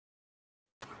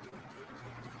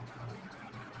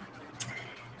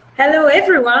Hello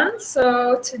everyone.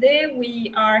 So today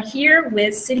we are here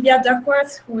with Sylvia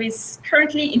Duckworth, who is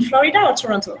currently in Florida or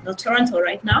Toronto? No, Toronto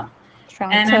right now.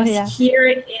 Toronto, and I'm yeah. here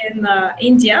in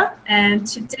India. And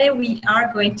today we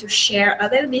are going to share a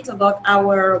little bit about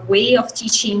our way of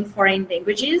teaching foreign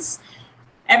languages.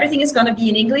 Everything is going to be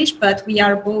in English, but we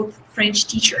are both French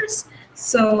teachers.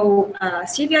 So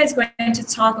Sylvia is going to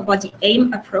talk about the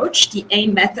AIM approach, the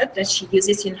AIM method that she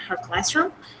uses in her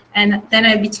classroom. And then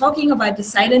I'll be talking about the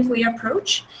silent way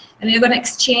approach. And we're going to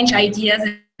exchange ideas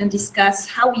and discuss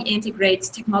how we integrate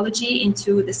technology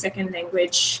into the second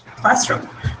language classroom.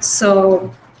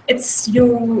 So it's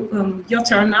your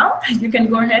turn now. You can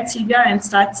go ahead, Sylvia, and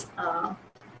start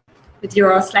with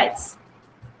your slides.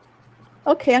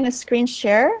 Okay, I'm going to screen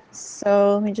share.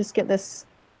 So let me just get this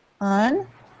on.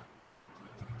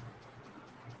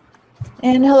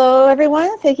 And hello,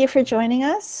 everyone. Thank you for joining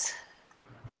us.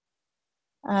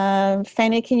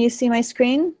 Fanny, can you see my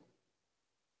screen?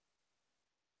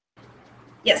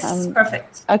 Yes,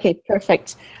 perfect. Okay,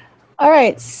 perfect. All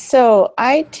right, so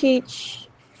I teach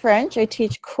French. I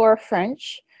teach core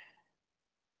French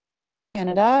in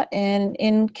Canada. And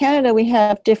in Canada, we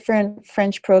have different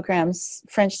French programs,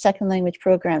 French second language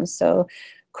programs. So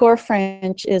core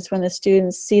French is when the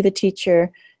students see the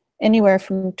teacher anywhere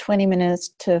from 20 minutes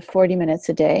to 40 minutes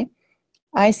a day.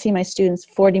 I see my students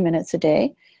 40 minutes a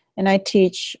day. And I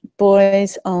teach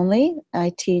boys only.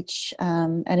 I teach at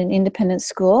an independent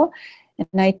school. And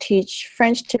I teach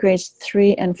French to grades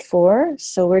 3 and 4.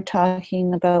 So we're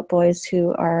talking about boys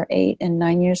who are 8 and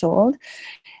 9 years old.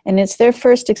 And it's their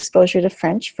first exposure to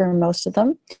French for most of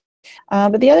them.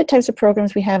 But the other types of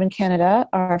programs we have in Canada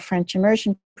are French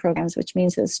immersion programs, which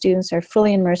means that students are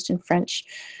fully immersed in French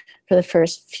for the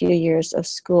first few years of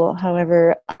school.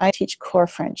 However, I teach core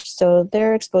French, so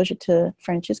their exposure to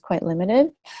French is quite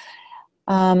limited.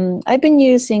 I've been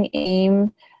using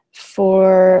AIM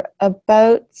for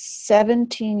about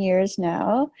 17 years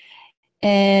now,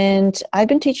 and I've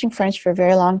been teaching French for a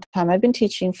very long time. I've been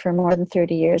teaching for more than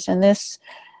 30 years, and this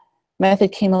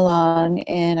method came along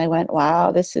and I went,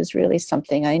 wow, this is really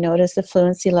something. I noticed the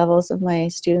fluency levels of my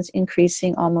students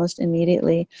increasing almost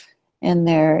immediately, and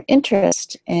their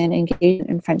interest and engagement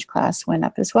in French class went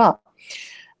up as well.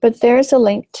 But there's a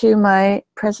link to my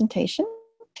presentation.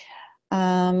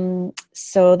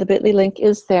 So the bit.ly link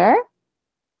is there.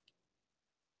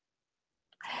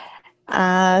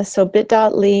 So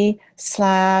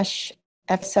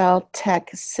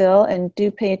bit.ly/FSL-TechSil, and do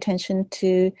pay attention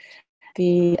to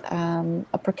the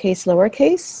uppercase,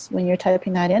 lowercase when you're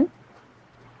typing that in.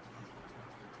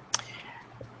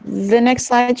 The next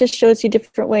slide just shows you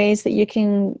different ways that you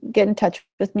can get in touch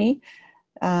with me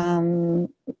on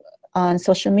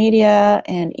social media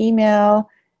and email.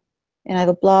 And I have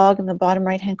a blog in the bottom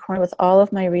right-hand corner with all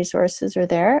of my resources are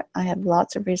there. I have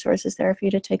lots of resources there for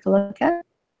you to take a look at.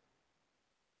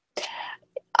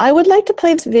 I would like to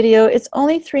play this video. It's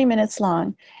only 3 minutes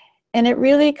long. And it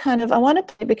really kind of, I want to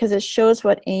play because it shows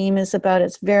what AIM is about.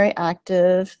 It's very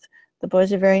active. The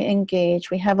boys are very engaged.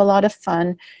 We have a lot of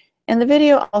fun. And the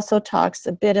video also talks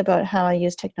a bit about how I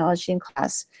use technology in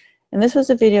class. And this was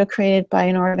a video created by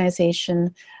an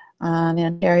organization in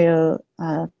Ontario.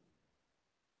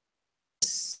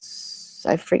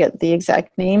 I forget the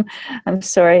exact name. I'm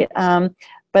sorry.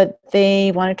 But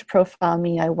they wanted to profile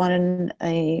me. I won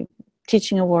a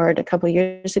teaching award a couple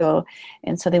years ago,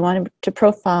 and so they wanted to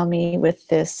profile me with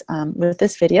this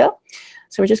video.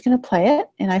 So we're just going to play it,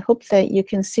 and I hope that you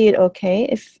can see it okay.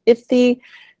 If the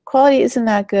quality isn't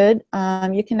that good,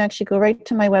 you can actually go right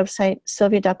to my website,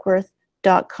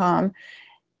 sylviaduckworth.com,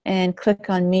 and click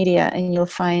on media, and you'll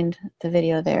find the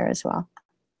video there as well.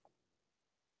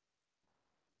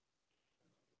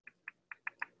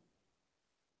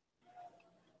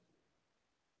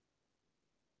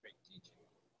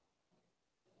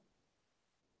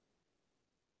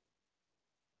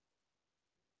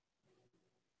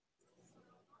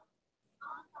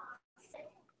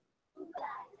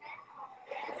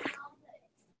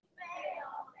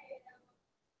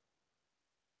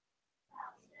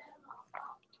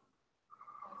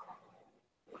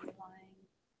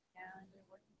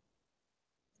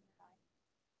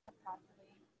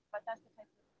 But that's the type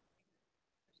of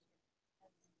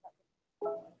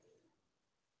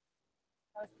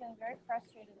I was feeling very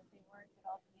frustrated that they weren't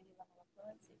developing any level of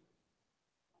fluency.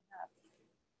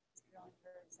 It's drilling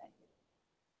for a second.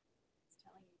 It's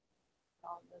telling you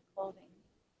all the clothing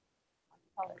on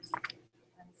colors.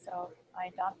 And so I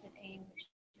adopted AIM,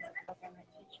 which is a program that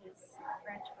teaches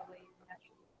French the way you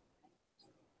naturally.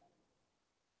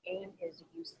 AIM is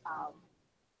use of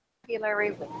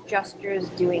vocabulary with gestures,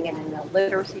 doing it in a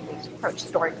literacy-based approach,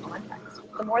 story context.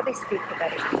 The more they speak, the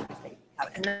better. have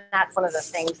it. And that's one of the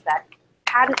things that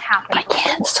hadn't happened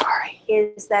before,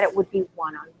 is that it would be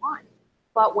one-on-one.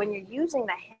 But when you're using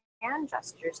the hand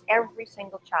gestures, every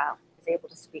single child is able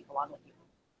to speak along with you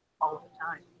all of the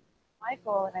time. My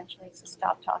goal eventually is to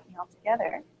stop talking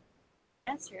altogether,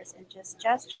 answers and just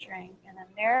gesturing, and then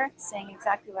they're saying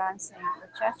exactly what I'm saying with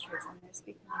gestures, and they're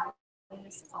speaking in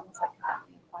unison. It's almost like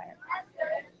conducting a choir.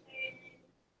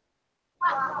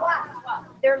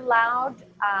 They're loud,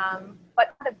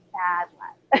 but not a bad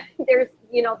loud. there's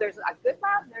a good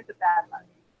loud and there's a bad loud.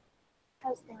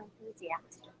 Because they're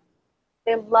enthusiastic.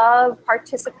 They love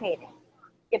participating.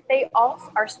 If they all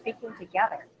are speaking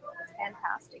together, it's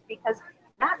fantastic, because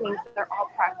that means that they're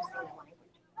all practicing the language.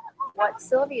 What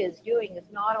Sylvia is doing is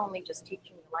not only just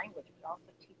teaching the language, but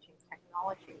also teaching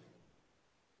technology.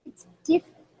 It's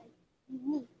different, like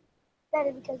unique.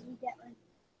 Better because we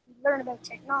learn about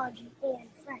technology and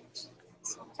French at the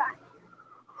same time.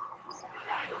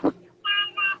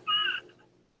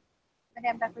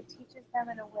 Madame Duckworth teaches them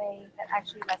in a way that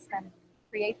actually lets them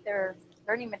create their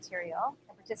learning material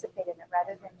and participate in it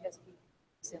rather than just be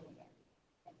consuming it.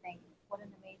 I think what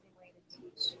an amazing way to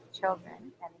teach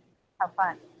children and have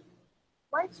fun.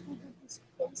 Once we did this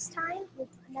FaceTime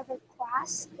with another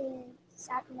class in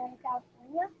Sacramento,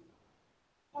 California,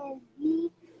 and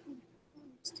we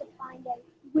used to find out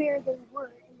where they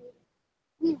were,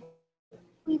 and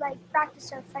we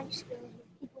practiced our French skills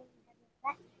with people we had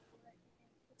never met before.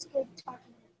 And it's good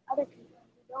talking to other people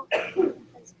who don't know,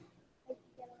 because you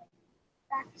gotta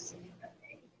practice it.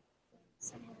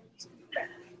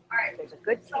 All right, there's a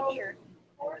good teacher,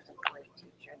 there's a great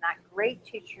teacher, and that great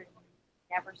teacher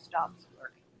never stops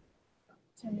learning.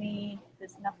 To me,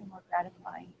 there's nothing more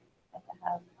gratifying than to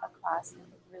have a class with a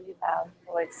really loud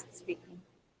voice speaking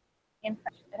in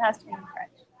French. It has to be in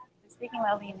French. Speaking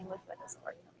loudly in English, that doesn't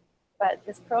work for me. But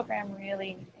this program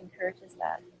really encourages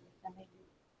that, and they do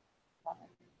love it.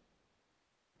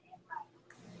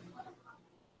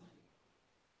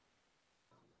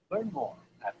 Learn more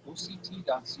at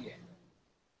oct.ca.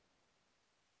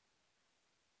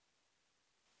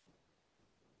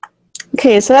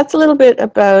 Okay, so that's a little bit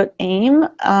about AIM,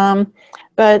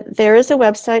 but there is a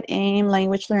website,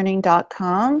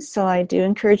 aimlanguagelearning.com, so I do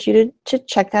encourage you to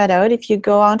check that out. If you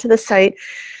go onto the site,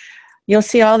 you'll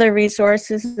see all their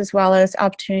resources as well as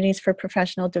opportunities for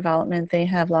professional development. They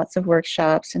have lots of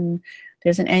workshops, and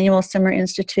there's an annual Summer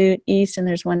Institute East, and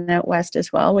there's one out West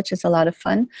as well, which is a lot of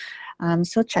fun.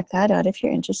 So check that out if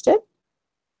you're interested.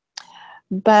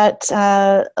 But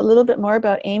a little bit more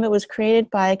about AIM. It was created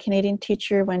by Canadian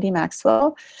teacher Wendy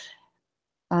Maxwell,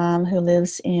 who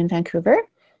lives in Vancouver.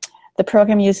 The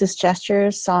program uses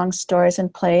gestures, songs, stories,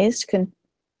 and plays to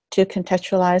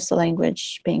contextualize the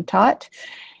language being taught.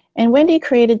 And Wendy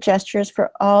created gestures for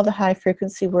all the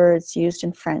high-frequency words used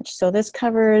in French. So this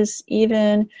covers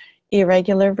even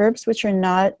irregular verbs, which are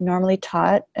not normally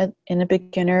taught in a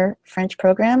beginner French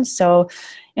program. So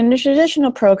in a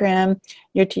traditional program,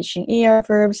 you're teaching ER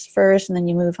verbs first, and then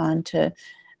you move on to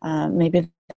maybe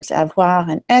avoir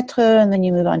and être, and then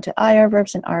you move on to IR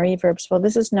verbs and RE verbs. Well,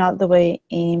 this is not the way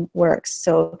AIM works.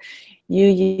 So you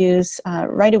use,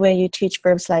 right away, you teach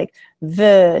verbs like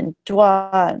veut,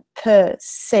 doit, peut,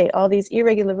 c'est, all these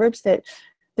irregular verbs that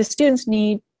the students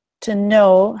need to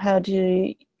know how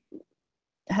to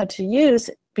use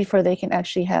before they can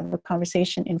actually have a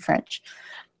conversation in French.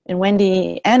 And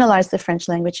Wendy analyzed the French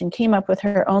language and came up with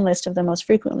her own list of the most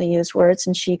frequently used words,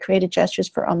 and she created gestures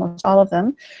for almost all of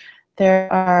them.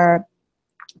 There are,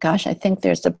 gosh, I think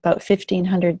there's about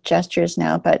 1,500 gestures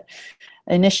now, but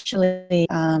initially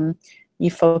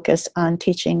you focus on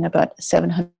teaching about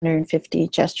 750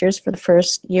 gestures for the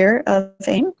first year of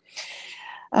AIM.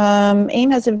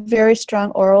 AIM has a very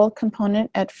strong oral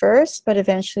component at first, but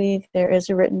eventually there is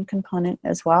a written component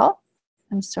as well.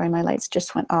 I'm sorry, my lights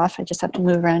just went off. I just have to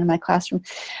move around in my classroom.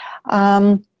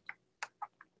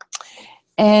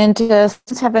 And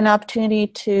students have an opportunity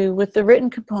to, with the written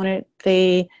component,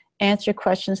 they answer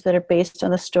questions that are based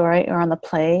on the story or on the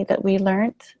play that we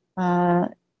learned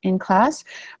in class,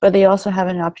 but they also have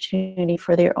an opportunity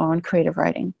for their own creative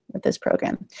writing with this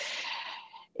program.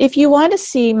 If you want to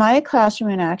see my classroom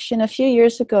in action, a few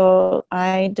years ago,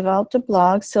 I developed a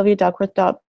blog,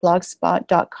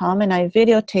 sylviaduckworth.blogspot.com, and I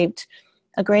videotaped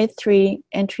a grade 3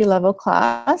 entry-level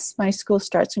class. My school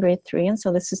starts in grade 3, and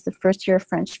so this is the first year of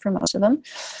French for most of them.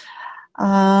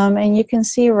 And you can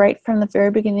see right from the very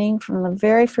beginning, from the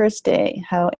very first day,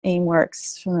 how AIM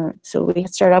works. So we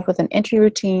start off with an entry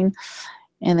routine,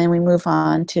 and then we move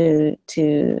on to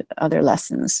other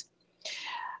lessons.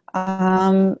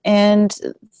 And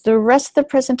the rest of the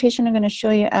presentation I'm going to show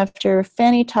you after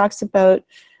Fanny talks about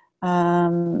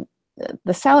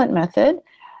the silent method,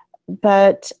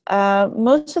 but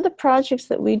most of the projects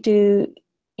that we do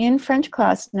in French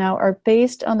class now are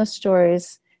based on the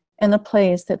stories and the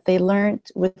plays that they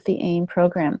learned with the AIM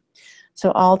program.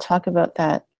 So I'll talk about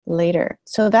that later.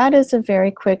 So that is a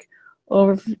very quick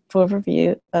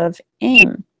overview of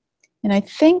AIM. And I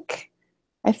think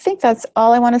that's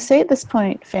all I want to say at this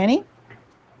point, Fanny.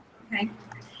 Okay.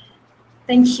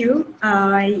 Thank you.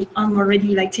 I'm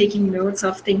already like taking notes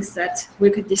of things that we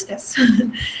could discuss.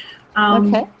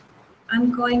 Okay.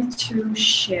 I'm going to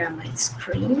share my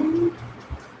screen.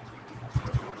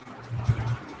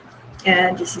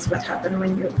 And this is what happened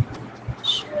when you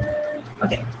share.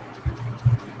 Okay.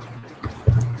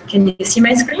 Can you see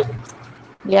my screen?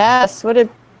 Yes, what a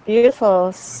beautiful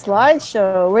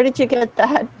slideshow. Where did you get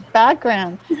that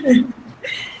background?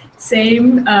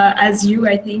 Same as you,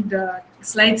 I think, the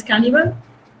Slides Carnival.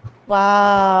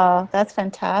 Wow, that's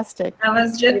fantastic. I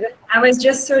was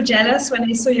just so jealous when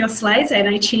I saw your slides, and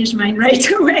I changed mine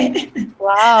right away.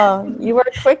 Wow, you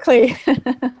work quickly.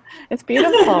 It's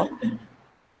beautiful.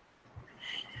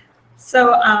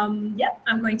 So yeah,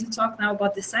 I'm going to talk now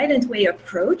about the silent way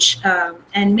approach,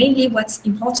 and mainly what's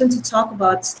important to talk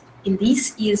about in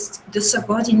this is the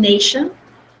subordination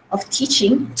of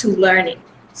teaching to learning.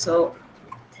 So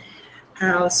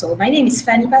my name is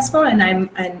Fanny Passeport, and I'm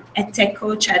an EdTech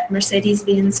coach at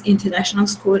Mercedes-Benz International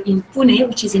School in Pune,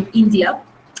 which is in India.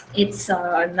 It's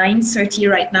 9:30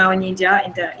 right now in India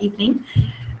in the evening,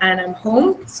 and I'm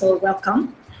home, so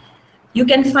welcome. You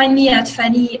can find me at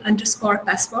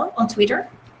Fanny_Passeport on Twitter.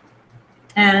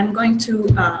 And I'm going to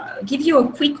give you a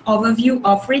quick overview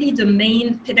of really the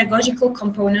main pedagogical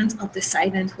component of the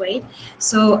silent way.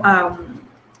 So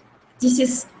this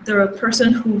is the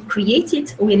person who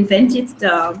invented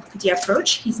the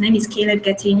approach. His name is Caleb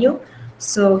Gattegno.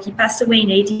 So he passed away in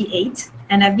 '88.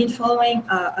 And I've been following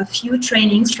a few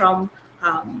trainings from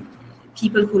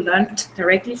people who learned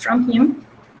directly from him.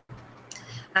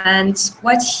 And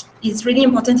what is really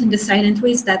important in the silent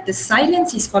way is that the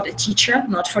silence is for the teacher,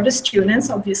 not for the students,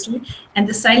 obviously. And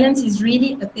the silence is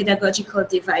really a pedagogical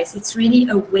device. It's really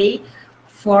a way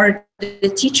for the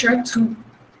teacher to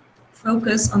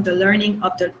focus on the learning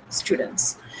of the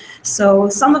students. So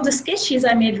some of the sketches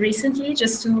I made recently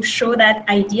just to show that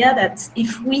idea that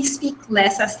if we speak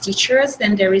less as teachers,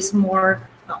 then there is more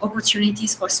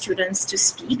opportunities for students to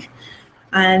speak.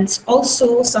 And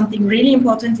also something really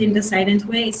important in the silent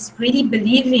way is really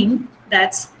believing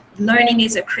that learning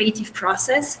is a creative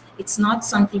process. It's not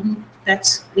something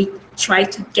that we try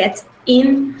to get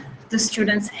in the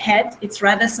student's head. It's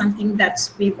rather something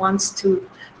that we want to,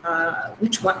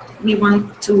 we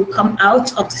want to come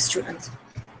out of the student.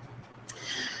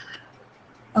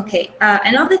 Okay,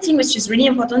 another thing which is really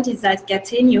important is that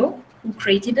Gattegno, who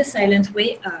created the silent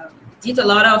way, did a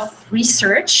lot of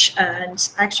research,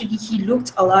 and actually he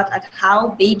looked a lot at how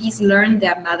babies learn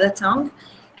their mother tongue,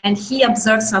 and he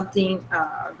observed something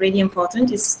really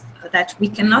important is that we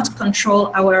cannot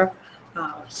control our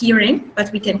hearing,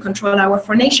 but we can control our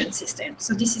phonation system.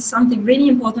 So this is something really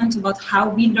important about how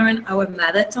we learn our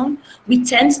mother tongue. We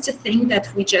tend to think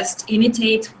that we just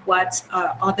imitate what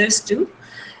others do,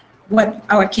 what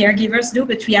our caregivers do,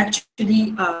 but we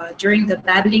actually, during the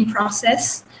babbling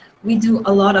process, we do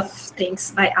a lot of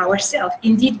things by ourselves.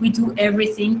 Indeed, we do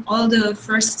everything. All the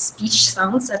first speech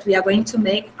sounds that we are going to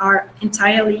make are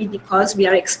entirely because we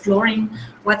are exploring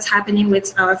what's happening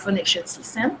with our phonation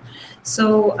system.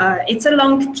 So it's a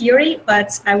long theory,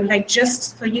 but I would like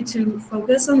just for you to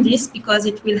focus on this because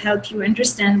it will help you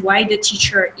understand why the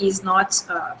teacher is not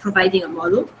providing a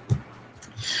model.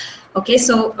 Okay,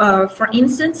 so for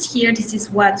instance, here, this is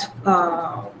what,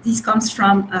 this comes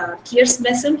from Piers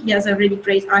Messam. He has a really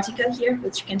great article here,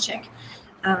 which you can check.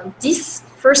 This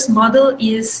first model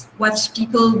is what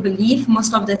people believe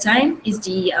most of the time is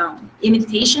the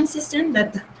imitation system,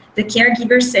 that the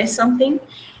caregiver says something,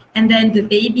 and then the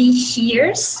baby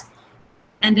hears,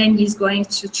 and then he's going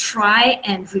to try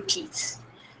and repeat.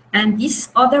 And this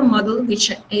other model,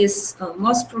 which is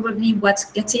most probably what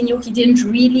Gattegno, he didn't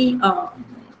really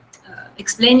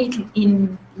explain it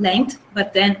in length,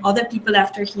 but then other people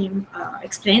after him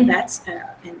explained that,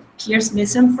 and Piers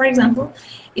Messam, for example,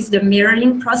 is the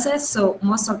mirroring process. So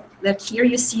most of that here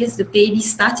you see is the baby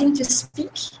starting to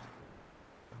speak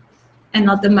and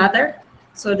not the mother.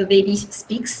 So the baby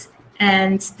speaks,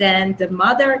 and then the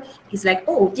mother is like,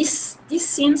 oh, this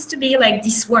seems to be like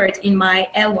this word in my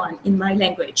L1, in my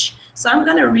language. So I'm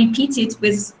gonna repeat it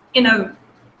in a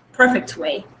perfect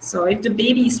way. So if the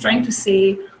baby is trying to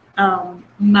say,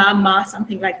 mama,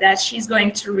 something like that, she's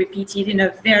going to repeat it in a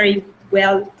very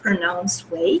well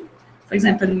pronounced way. For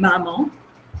example, maman.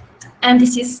 And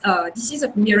this is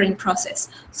a mirroring process.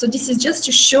 So this is just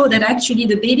to show that actually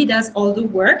the baby does all the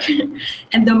work,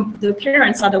 and the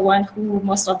parents are the one who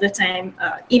most of the time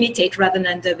imitate rather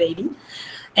than the baby.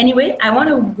 Anyway, I want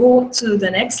to go to the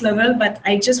next level, but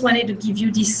I just wanted to give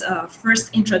you this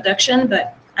first introduction,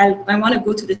 but I want to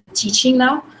go to the teaching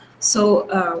now. So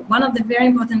one of the very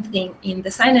important things in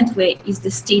the silent way is the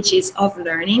stages of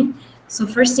learning. So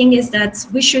first thing is that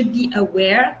we should be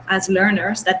aware as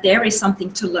learners that there is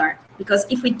something to learn. Because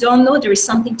if we don't know there is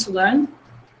something to learn,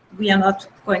 we are not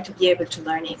going to be able to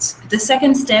learn it. The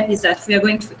second step is that we are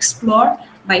going to explore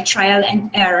by trial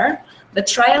and error, but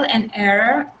trial and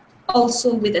error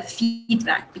also with a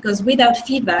feedback, because without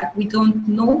feedback, we don't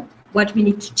know what we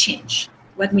need to change,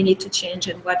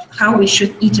 and how we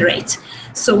should iterate.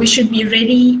 So we should be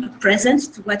really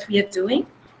present to what we are doing,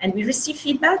 and we receive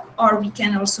feedback, or we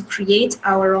can also create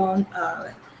our own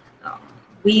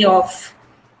way of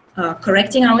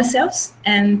correcting ourselves,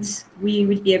 and we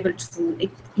will be able to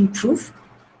improve.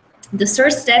 The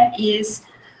third step is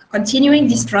continuing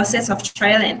this process of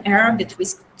trial and error, but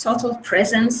with total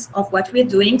presence of what we're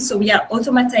doing. So we are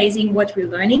automatizing what we're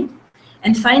learning.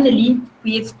 And finally,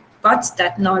 we've got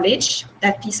that knowledge,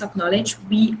 that piece of knowledge.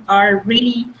 We are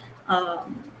really,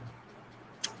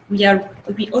 we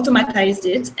automatized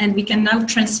it, and we can now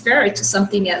transfer it to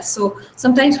something else. So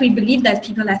sometimes we believe that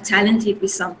people are talented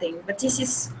with something, but this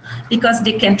is because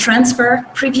they can transfer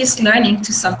previous learning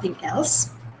to something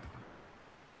else.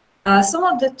 Some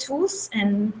of the tools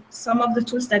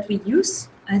that we use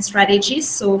and strategies.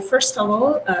 So first of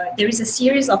all, there is a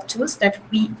series of tools that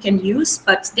we can use,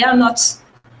 but they are not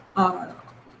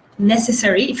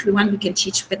necessary. If we want, we can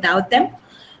teach without them.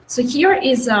 So here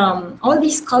is all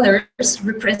these colors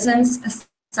represents a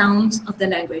sound of the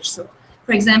language. So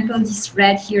for example, this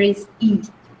red here is E,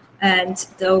 and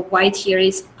the white here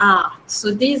is A.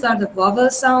 So these are the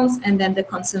vowel sounds and then the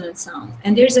consonant sound.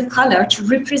 And there's a color to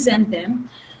represent them,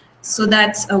 so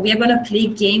that we are going to play a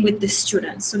game with the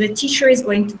students. So the teacher is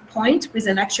going to point with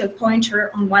an actual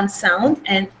pointer on one sound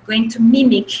and going to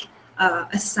mimic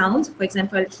a sound, for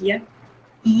example here,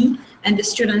 E, and the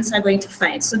students are going to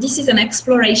find. So this is an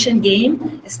exploration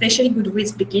game, especially good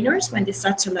with beginners when they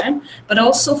start to learn, but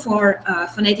also for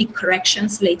phonetic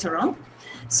corrections later on.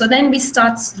 So then we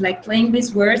start like playing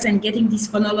with words and getting this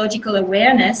phonological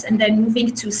awareness, and then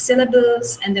moving to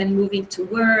syllables, and then moving to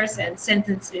words and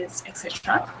sentences,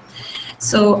 etc.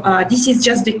 So this is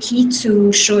just the key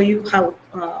to show you how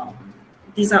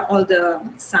these are all the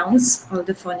sounds, all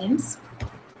the phonemes.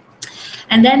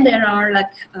 And then there are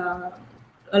like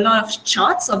a lot of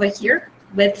charts over here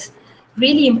with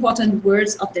really important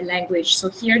words of the language. So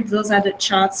here, those are the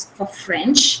charts for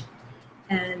French.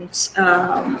 And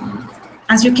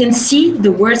as you can see,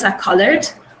 the words are colored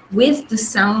with the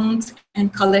sound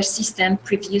and color system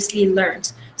previously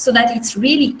learned, so that it's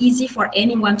really easy for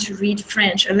anyone to read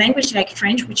French, a language like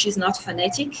French, which is not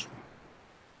phonetic,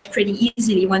 pretty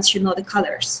easily once you know the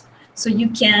colors. So you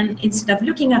can, instead of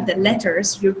looking at the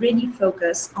letters, you really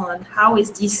focus on how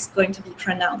is this going to be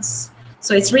pronounced.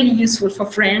 So it's really useful for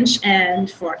French and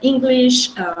for English.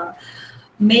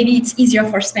 Maybe it's easier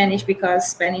for Spanish because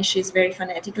Spanish is a very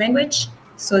phonetic language.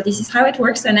 So this is how it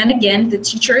works. And then again, the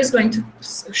teacher is going to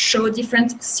show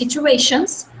different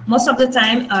situations, most of the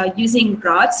time using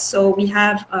rods. So we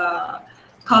have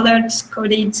colored,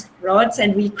 coded rods,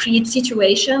 and we create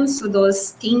situations. So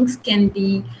those things can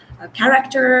be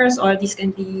characters, or this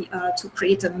can be to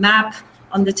create a map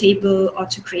on the table, or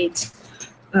to create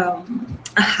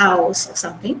a house or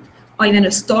something, or even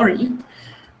a story.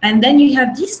 And then you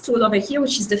have this tool over here,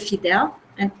 which is the Fidel,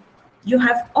 and you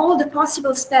have all the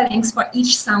possible spellings for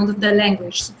each sound of the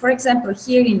language. So for example,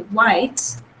 here in white,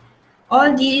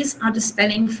 all these are the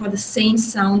spelling for the same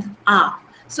sound A.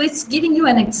 So it's giving you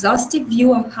an exhaustive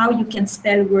view of how you can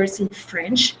spell words in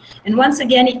French. And once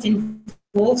again, it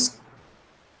involves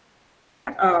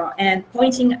and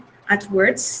pointing at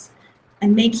words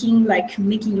and making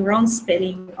your own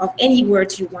spelling of any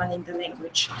word you want in the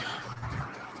language.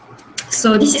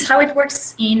 So this is how it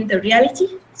works in the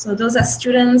reality. So those are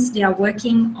students, they are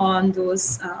working on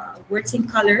those words in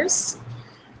colors.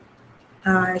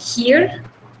 Here,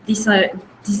 this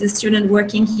is a student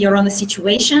working here on a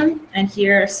situation, and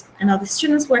here's another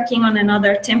student working on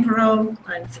another temporal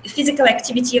and physical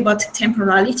activity about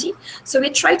temporality. So we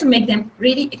try to make them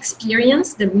really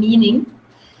experience the meaning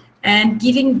and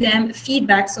giving them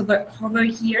feedback. So over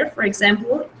here, for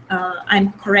example,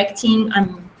 I'm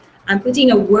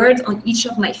putting a word on each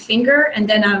of my finger, and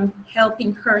then I'm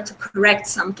helping her to correct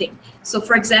something. So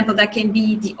for example, that can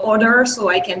be the order, so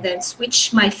I can then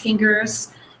switch my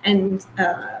fingers and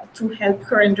to help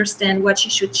her understand what she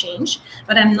should change,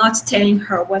 but I'm not telling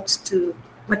her what to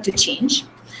change.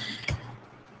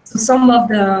 So some of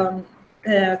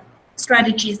the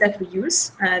strategies that we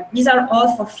use, these are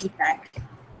all for feedback.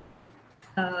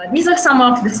 These are some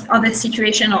of the other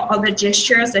situations or other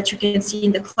gestures that you can see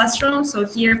in the classroom. So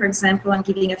here, for example, I'm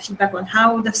giving a feedback on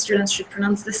how the students should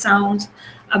pronounce the sound,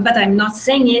 but I'm not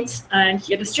saying it. And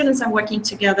here the students are working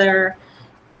together,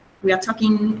 we are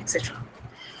talking, etc.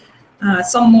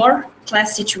 Some more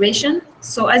class situation.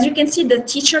 So as you can see, the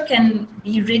teacher can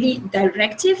be really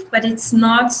directive, but it's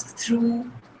not through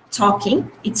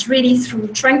talking. It's really through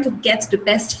trying to get the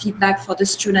best feedback for the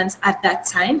students at that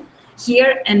time,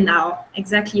 here and now,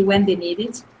 exactly when they need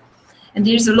it. And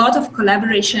there's a lot of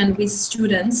collaboration with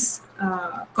students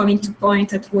coming to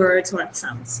point at words or at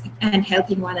sounds and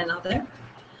helping one another.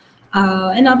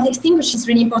 Another thing which is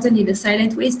really important in the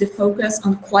silent way is the focus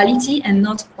on quality and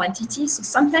not quantity. So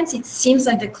sometimes it seems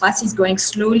like the class is going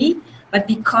slowly, but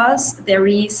because there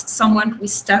is someone who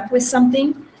is stuck with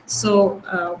something, so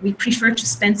we prefer to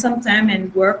spend some time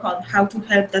and work on how to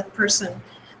help that person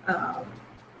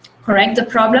correct the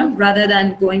problem rather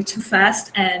than going too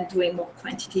fast and doing more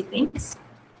quantity things.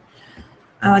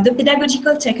 The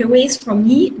pedagogical takeaways from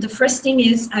me, the first thing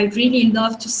is I really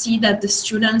love to see that the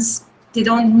students, they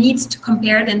don't need to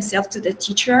compare themselves to the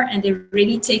teacher, and they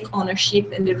really take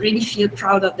ownership and they really feel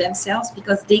proud of themselves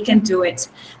because they can do it.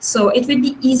 So it will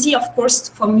be easy, of course,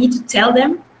 for me to tell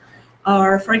them,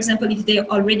 or for example, if they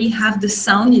already have the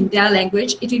sound in their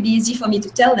language, it will be easy for me to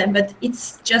tell them, but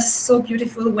it's just so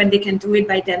beautiful when they can do it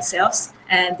by themselves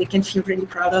and they can feel really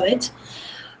proud of it.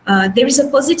 There is a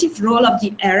positive role of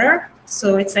the error.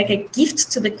 So it's like a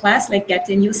gift to the class, like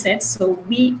Gatenio said. So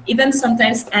we even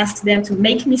sometimes ask them to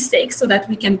make mistakes so that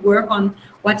we can work on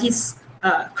what is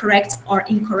correct or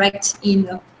incorrect in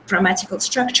the grammatical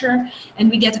structure, and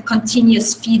we get a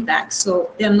continuous feedback,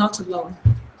 so they're not alone.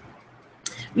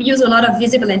 We use a lot of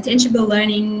visible and tangible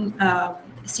learning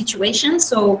situations,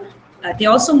 so they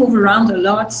also move around a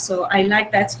lot. So I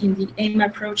like that in the AIM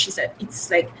approach is that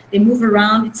it's like they move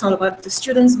around, it's all about the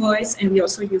student's voice, and we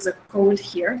also use a code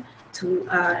here to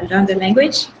learn the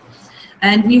language.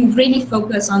 And we really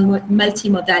focus on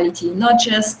multimodality, not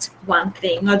just one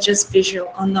thing, not just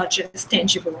visual or not just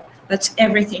tangible, but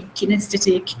everything,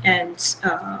 kinesthetic and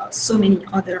so many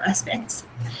other aspects.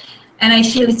 And I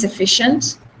feel it's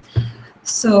efficient.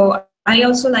 So I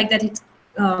also like that it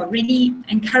really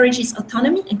encourages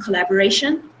autonomy and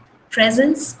collaboration,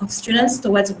 presence of students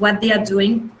towards what they are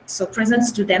doing, so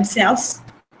presence to themselves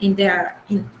in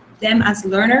them as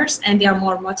learners, and they are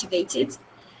more motivated.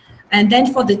 And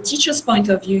then for the teacher's point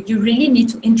of view, you really need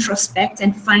to introspect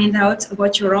and find out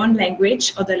about your own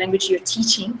language or the language you're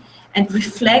teaching and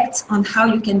reflect on how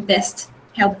you can best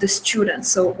help the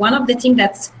students. So one of the things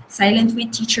that silent way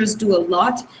teachers do a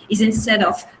lot is instead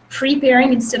of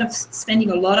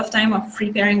spending a lot of time on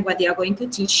preparing what they are going to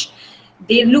teach,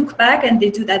 they look back and they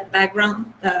do that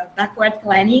backward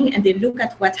planning, and they look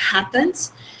at what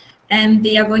happened, and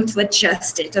they are going to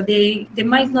adjust it. Or they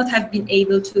might not have been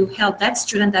able to help that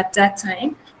student at that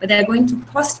time, but they're going to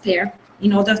post-pair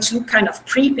in order to kind of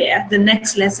prepare the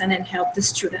next lesson and help the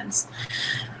students.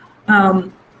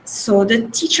 So the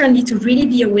teacher needs to really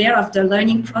be aware of the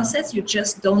learning process. You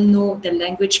just don't know the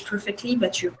language perfectly,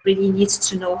 but you really need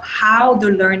to know how the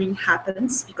learning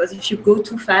happens, because if you go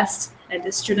too fast and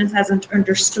the student hasn't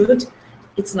understood,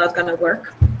 it's not going to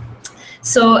work.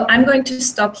 So I'm going to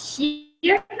stop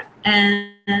here,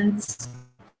 and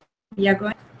we are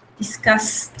going to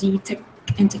discuss the tech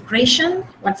integration.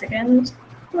 One second.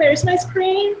 Where is my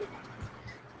screen?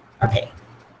 Okay.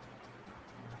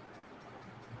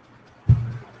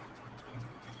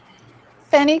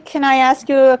 Fanny, can I ask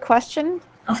you a question?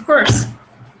 Of course.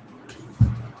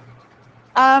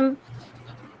 I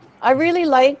really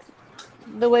like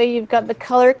the way you've got the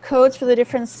color codes for the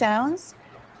different sounds,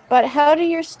 but how do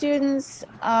your students,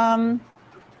 how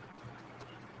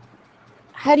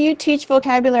do you teach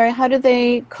vocabulary? How do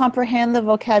they comprehend the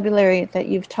vocabulary that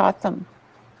you've taught them?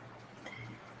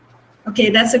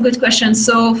 Okay, that's a good question.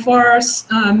 So for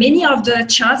many of the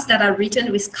charts that are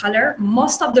written with color,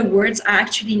 most of the words are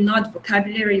actually not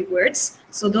vocabulary words.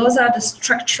 So those are the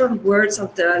structural words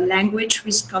of the language,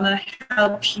 which is going to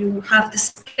help you have the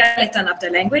skeleton of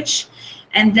the language.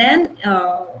 And then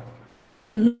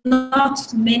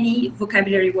not many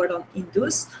vocabulary words in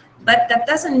those, but that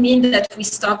doesn't mean that we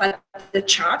stop at the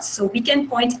charts. So we can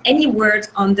point any word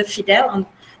on the Fidel, on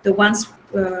the ones,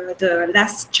 the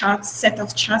last chart, set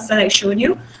of charts that I showed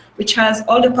you, which has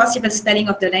all the possible spelling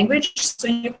of the language. So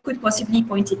you could possibly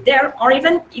point it there, or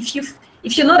even if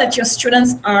if you know that your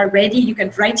students are ready, you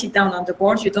can write it down on the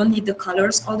board. You don't need the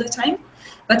colors all the time.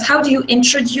 But how do you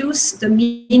introduce the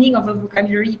meaning of a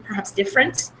vocabulary perhaps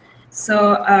different?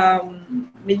 So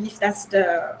maybe if that's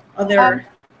the other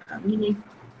meaning.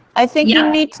 I think you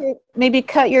need to maybe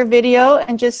cut your video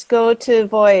and just go to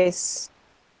voice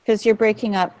because you're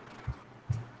breaking up.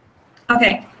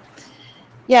 Okay.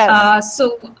 Yeah.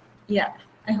 So yeah,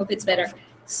 I hope it's better.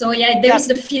 So yeah, there is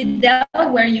the Fidel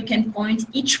where you can point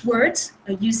each word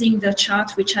using the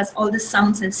chart which has all the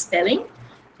sounds and spelling.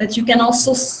 But you can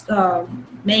also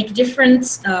make different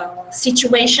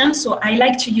situations. So I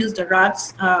like to use the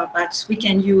rods, but we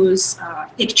can use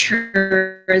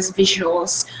pictures,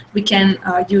 visuals. We can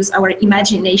use our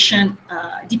imagination.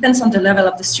 Depends on the level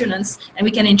of the students, and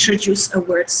we can introduce a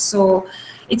word. So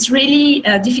it's really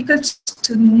difficult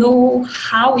to know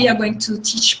how we are going to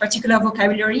teach particular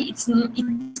vocabulary. It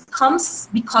comes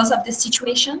because of the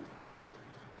situation.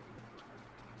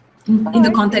 In the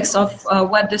context of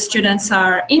what the students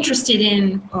are interested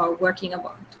in working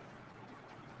about.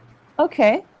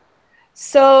 Okay.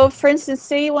 So, for instance,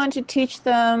 say you want to teach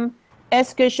them,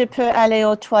 est-ce que je peux aller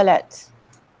aux toilettes?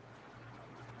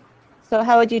 So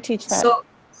how would you teach that?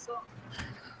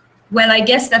 Well, I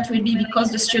guess that will be because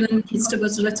the student needs to go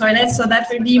to the toilet. So that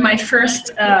will be my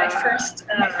first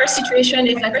situation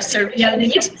is like a surreal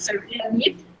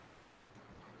need.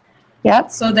 Yeah.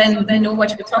 So then they know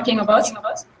what we're talking about.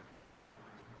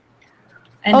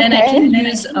 And then I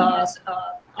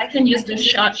can use the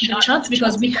charts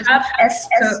because we have est-ce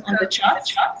que on the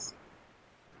charts.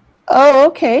 Oh,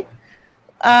 okay.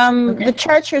 The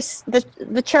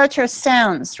charts are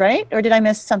sounds, right? Or did I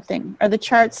miss something? Are the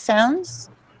charts sounds?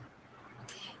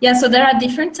 Yeah, so there are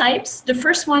different types. The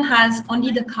first one has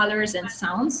only the colors and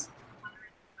sounds.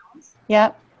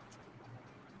 Yeah.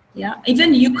 Yeah.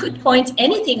 Even you could point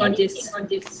anything on this.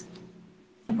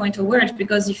 Point a word,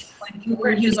 because if you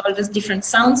use all those different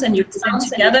sounds and you put them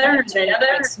together,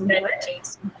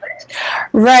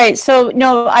 right. So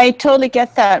no, I totally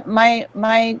get that.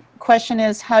 My question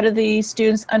is, how do the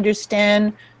students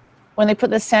understand when they put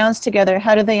the sounds together?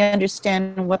 How do they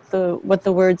understand what the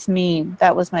words mean?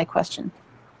 That was my question.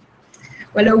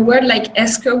 Well, a word like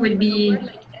est-ce que would be.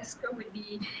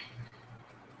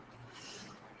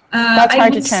 That's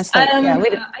hard to translate.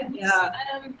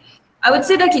 I would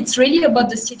say that it's really about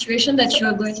the situation that you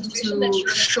are going to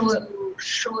show.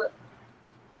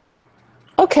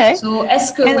 Okay. So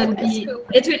est-ce que will be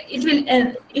it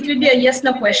will be a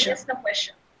yes/no question.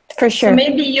 For sure. So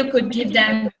maybe you could give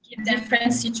them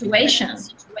different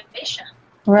situations,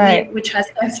 right, which has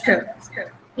est-ce que,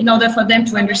 in order for them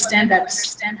to understand that.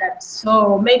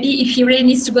 So maybe if he really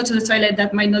needs to go to the toilet,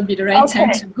 that might not be the right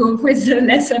time to go with the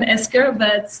lesson est-ce que,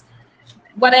 but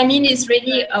what I mean is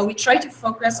really we try to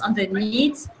focus on the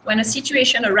needs. When a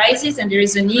situation arises and there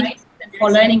is a need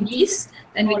for learning this,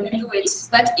 then we can do it.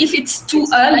 But if it's too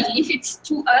early,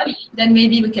 then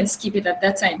maybe we can skip it at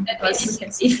that time.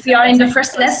 Because if we are in the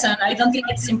first lesson, I don't think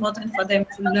it's important for them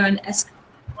to learn est-ce que.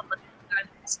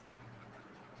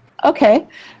 Okay.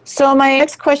 So my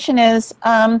next question is,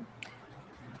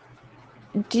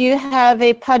 do you have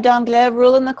a pas d'anglais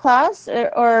rule in the class,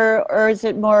 or is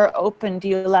it more open? Do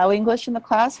you allow English in the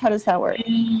class? How does that work?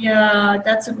 Yeah,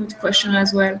 that's a good question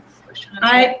as well.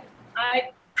 I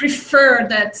prefer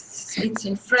that it's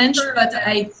in French, but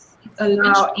I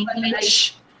allow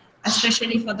English,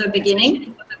 especially for the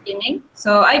beginning.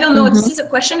 So I don't know, this is a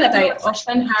question that I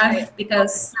often have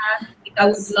because I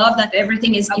would love that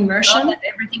everything is immersion.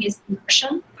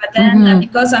 But then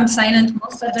because I'm silent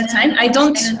most of the time, I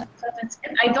don't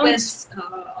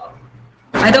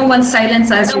want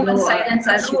silence as you know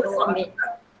for me.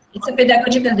 It's a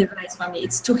pedagogical device for me.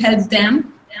 It's to help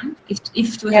them,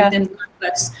 if to help them.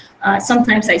 But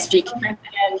sometimes I speak.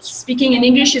 And speaking in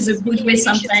English is a good way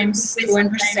sometimes to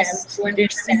understand.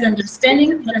 There's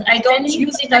understanding, but I don't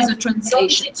use it as a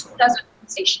translation.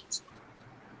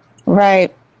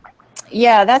 Right.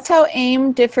 Yeah, that's how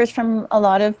AIM differs from a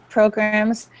lot of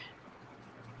programs.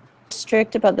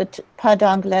 Strict about the pas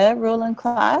d'anglais rule in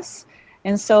class,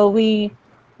 and so we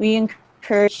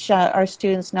encourage our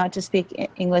students not to speak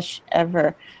English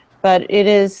ever. But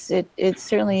it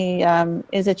certainly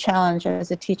is a challenge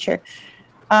as a teacher.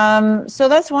 So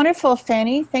that's wonderful,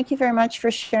 Fanny. Thank you very much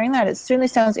for sharing that. It certainly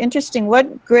sounds interesting.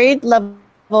 What grade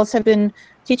levels have been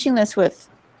teaching this with?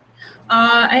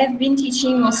 I have been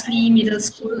teaching mostly middle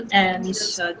school and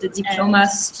the diploma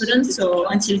students, so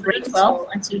until grade 12.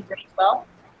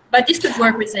 But this could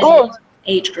work with any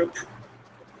age group.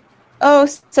 Oh,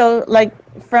 so like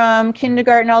from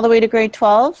kindergarten all the way to grade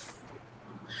 12?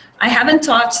 I haven't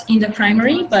taught in the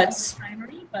primary, but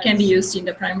can be used in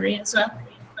the primary as well.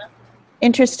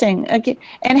 Interesting. Okay.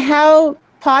 And how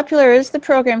popular is the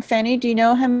program, Fanny? Do you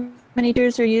know how many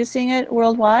teachers are using it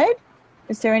worldwide?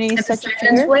 Is there any At the such a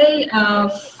second figure? way,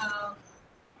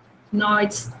 no,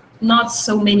 it's not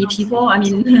so many people. I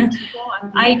mean,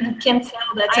 I can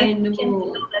tell that I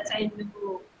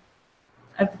know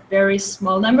a very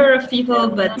small number of people,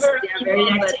 but they are very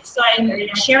active. So I'm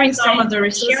sharing some of the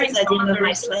resources at the end of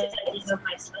my slides.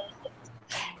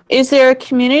 Is there a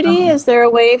community? Is there a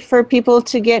way for people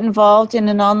to get involved in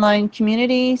an online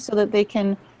community so that they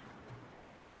can?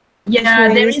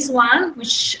 Yeah, there is one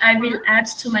which I will add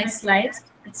to my slides.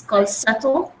 It's called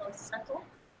Subtle.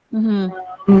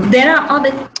 Mm-hmm. There are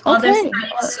other Okay.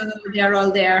 sites, so they are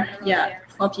all there. Yeah,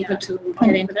 for people to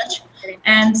get in touch.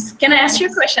 And can I ask you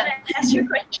a question?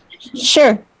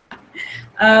 Sure.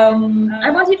 I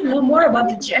wanted to know more about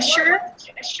the gesture.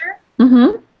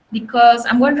 Mm-hmm. Because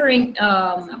I'm wondering,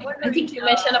 I think you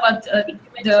mentioned about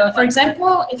for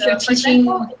example, if you're teaching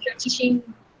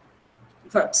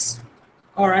verbs,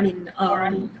 or I mean,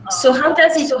 so how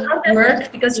does it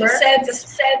work? Because you said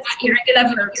irregular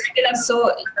verbs.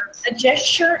 So a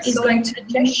gesture is going to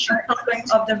be a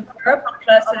complement of the verb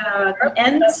plus the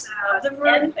end of the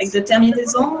verb, like the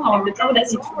terminaison, or how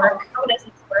does it work?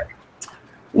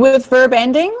 With verb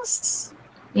endings?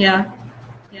 Yeah.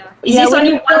 Is this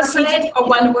only one side for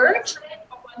one word?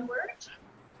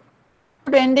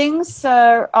 Verb endings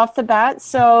off the bat.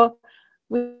 So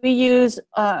we use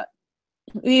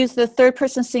the third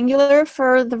person singular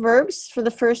for the verbs for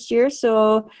the first year.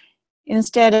 So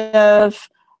instead of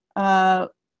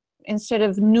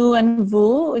nous and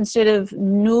vous, instead of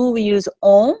nous we use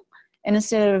on, and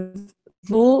instead of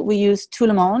vous we use tout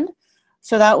le monde.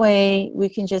 So that way we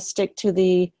can just stick to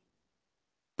the.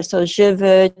 So je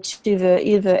veux, tu veux,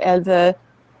 il veut, elle veut,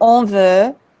 on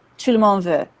veut, tout le monde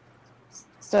veut.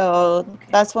 So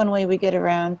that's one way we get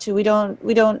around to. We don't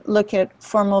look at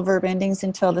formal verb endings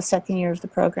until the second year of the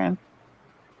program.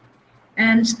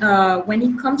 And when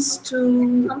it comes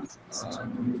to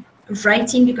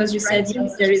writing, because you said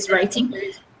there is writing,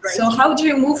 so how do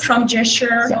you move from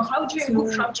gesture to writing?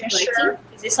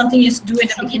 Is this something you do in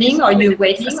the beginning, or you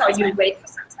wait for some time?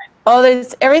 Oh,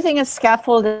 everything is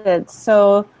scaffolded.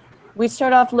 So we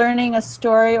start off learning a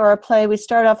story or a play. We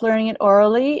start off learning it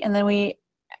orally, and then we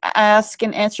ask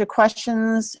and answer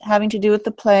questions having to do with the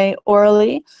play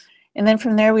orally. And then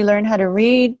from there, we learn how to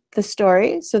read the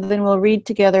story. So then we'll read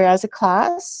together as a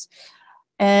class.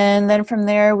 And then from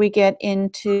there, we get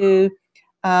into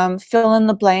fill in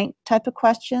the blank type of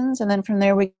questions. And then from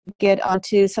there, we get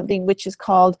onto something which is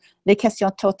called les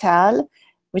questions totales,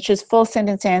 which is full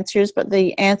sentence answers, but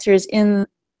the answer is in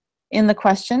the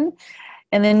question.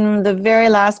 And then the very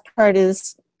last part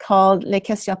is called les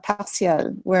questions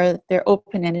partielles, where they're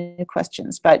open-ended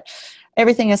questions. But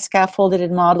everything is scaffolded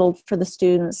and modeled for the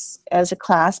students as a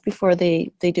class before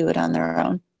they do it on their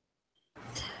own.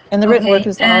 And the written work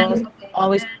is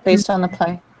always based on the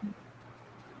play.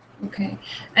 Okay,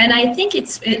 and I think it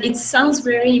sounds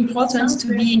very important to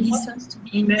be in this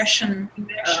immersion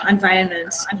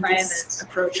environment, in this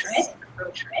approach, right?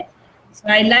 So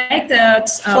I like that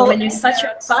when you start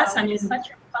your class,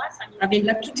 I've been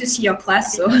lucky to see your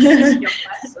class, so I'm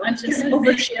just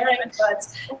oversharing, but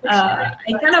I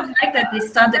kind of like that they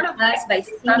start the class by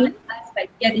singing,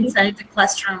 get inside the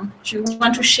classroom. Do you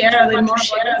want to share a little more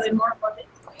about it?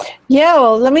 Yeah,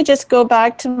 well, let me just go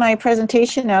back to my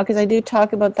presentation now, because I do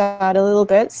talk about that a little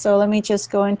bit. So let me just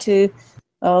go into,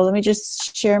 let me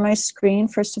just share my screen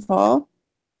first of all.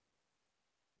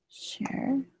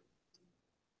 Share.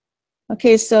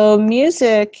 Okay, so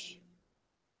music.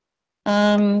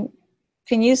 Can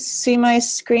you see my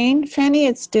screen, Fanny?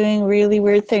 It's doing really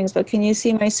weird things, but can you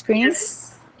see my screen?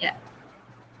 Yes. Yeah.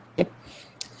 Okay.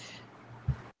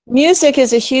 Music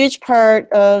is a huge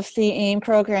part of the AIM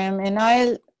program, and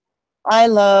I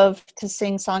love to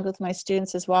sing songs with my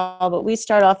students as well, but we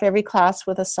start off every class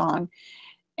with a song.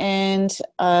 And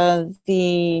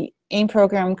the AIM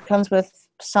program comes with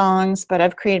songs, but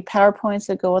I've created PowerPoints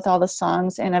that go with all the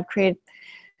songs, and I've created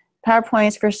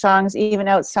PowerPoints for songs even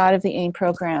outside of the AIM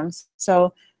programs.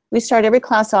 So we start every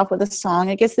class off with a song.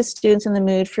 It gets the students in the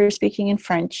mood for speaking in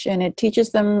French, and it teaches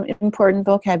them important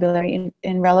vocabulary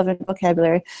and relevant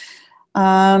vocabulary.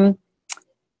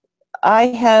 I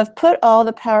have put all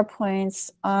the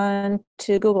PowerPoints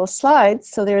onto Google Slides,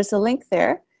 so there's a link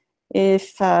there.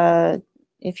 If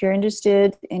you're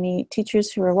interested, any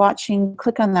teachers who are watching,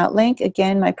 click on that link.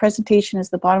 Again, my presentation is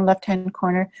the bottom left-hand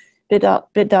corner,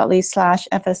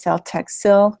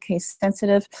 bit.ly/FSL-TechSil, case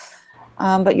sensitive.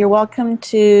 But you're welcome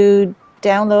to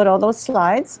download all those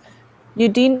slides. You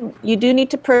do need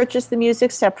to purchase the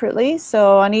music separately.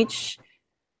 So on each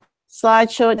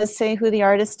slideshow, it does say who the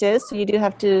artist is, so you do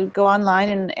have to go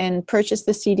online and purchase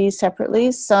the CDs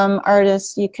separately. Some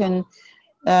artists you can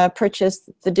purchase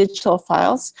the digital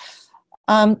files.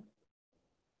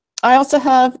 I also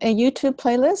have a YouTube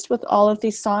playlist with all of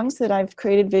these songs that I've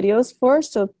created videos for,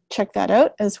 so check that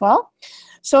out as well.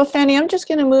 So Fanny, I'm just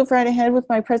going to move right ahead with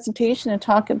my presentation and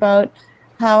talk about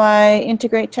how I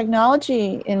integrate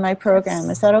technology in my program.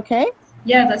 Is that okay?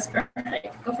 Yeah, that's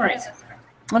perfect. Go for it.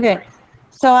 Okay.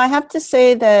 So I have to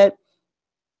say that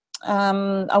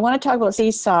I want to talk about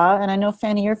Seesaw, and I know,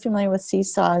 Fanny, you're familiar with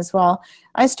Seesaw as well.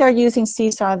 I started using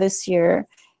Seesaw this year,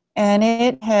 and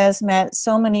it has met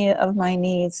so many of my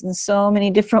needs in so many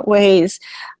different ways.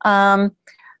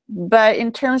 But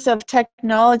in terms of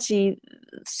technology,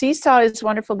 Seesaw is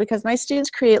wonderful because my students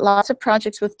create lots of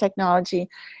projects with technology,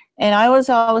 and I was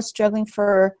always struggling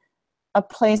for a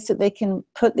place that they can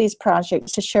put these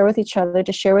projects to share with each other,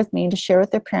 to share with me, to share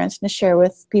with their parents, and to share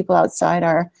with people outside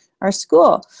our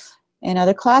school and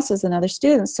other classes and other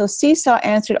students. So Seesaw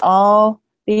answered all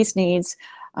these needs.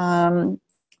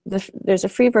 There's a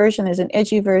free version, there's an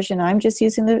edgy version. I'm just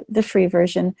using the free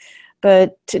version.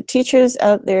 But to teachers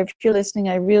out there, if you're listening,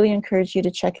 I really encourage you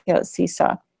to check out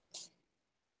Seesaw.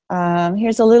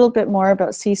 Here's a little bit more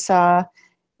about Seesaw.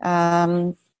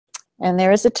 And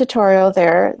there is a tutorial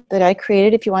there that I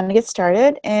created if you want to get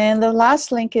started. And the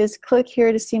last link is click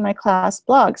here to see my class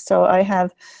blog. So I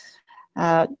have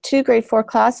 2 grade 4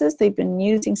 classes. They've been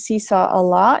using Seesaw a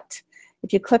lot.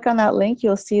 If you click on that link,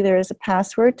 you'll see there is a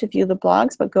password to view the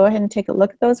blogs, but go ahead and take a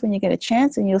look at those when you get a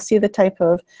chance, and you'll see the type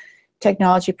of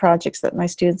technology projects that my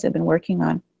students have been working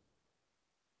on.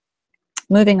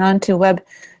 Moving on to Web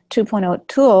 2.0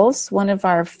 tools, one of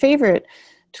our favorite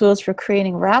tools for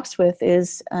creating wraps with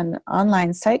is an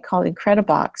online site called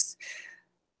Incredibox.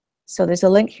 So there's a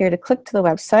link here to click to the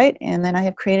website, and then I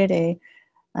have created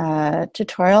a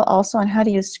tutorial also on how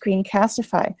to use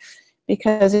Screencastify.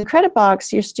 Because in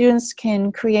Incredibox, your students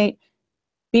can create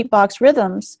beatbox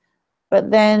rhythms,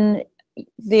 but then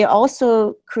they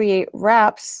also create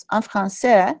raps en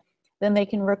français. Then they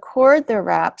can record their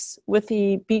raps with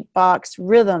the beatbox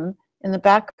rhythm in the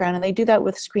background, and they do that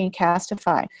with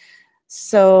Screencastify.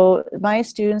 So my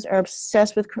students are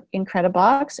obsessed with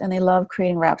Incredibox, and they love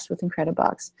creating raps with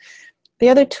Incredibox. The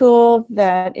other tool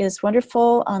that is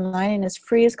wonderful online and is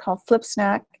free is called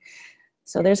FlipSnack.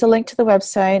 So there's a link to the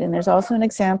website, and there's also an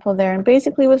example there. And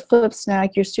basically with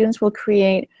FlipSnack, your students will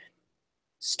create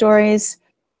stories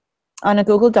on a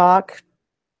Google Doc.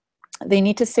 They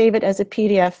need to save it as a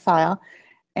PDF file,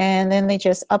 and then they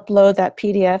just upload that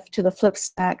PDF to the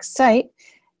FlipSnack site,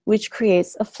 which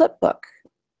creates a flipbook.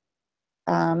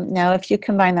 Now, if you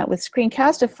combine that with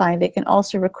Screencastify, they can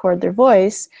also record their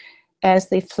voice as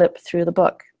they flip through the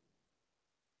book.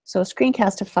 So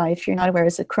Screencastify, if you're not aware,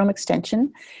 is a Chrome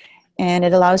extension, and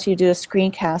it allows you to do a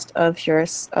screencast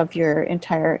of your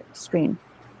entire screen.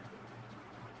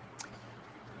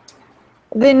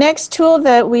 The next tool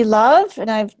that we love, and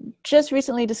I've just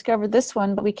recently discovered this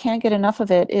one, but we can't get enough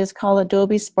of it, is called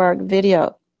Adobe Spark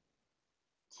Video.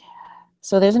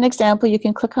 So there's an example you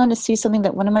can click on to see something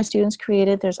that one of my students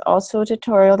created. There's also a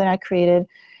tutorial that I created.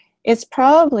 It's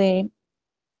probably,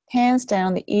 hands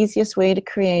down, the easiest way to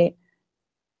create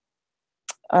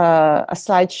a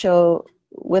slideshow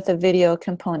with a video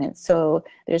component. So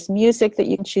there's music that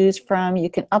you can choose from. You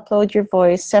can upload your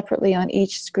voice separately on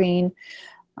each screen,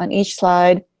 on each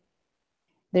slide.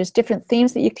 There's different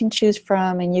themes that you can choose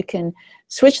from, and you can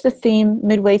switch the theme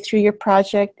midway through your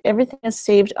project. Everything is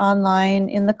saved online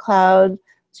in the cloud,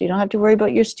 so you don't have to worry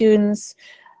about your students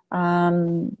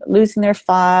losing their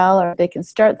file, or they can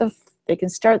start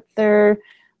their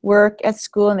work at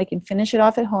school and they can finish it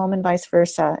off at home, and vice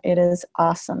versa. It is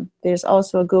awesome. There's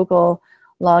also a Google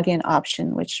login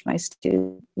option, which my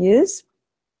students use.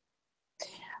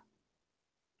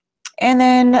 And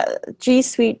then G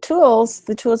Suite tools,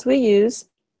 the tools we use,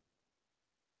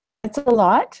 it's a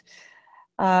lot.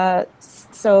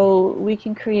 So we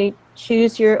can create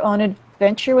choose your own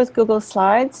adventure with Google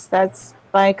Slides. That's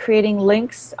by creating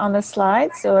links on the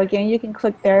slides. So again, you can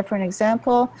click there for an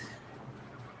example.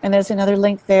 And there's another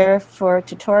link there for a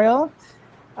tutorial.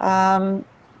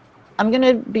 I'm going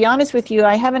to be honest with you,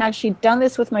 I haven't actually done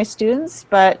this with my students,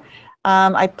 but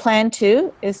I plan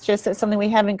to. It's just that something we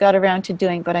haven't got around to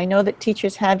doing, but I know that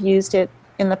teachers have used it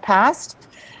in the past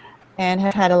and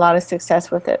have had a lot of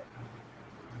success with it.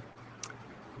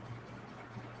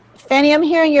 Fanny, I'm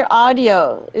hearing your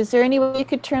audio. Is there any way you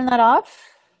could turn that off?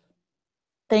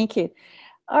 Thank you.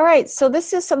 All right, so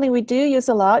this is something we do use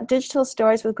a lot, digital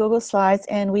stories with Google Slides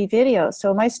and WeVideo.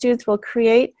 So my students will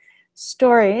create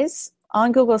stories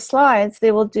on Google Slides.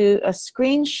 They will do a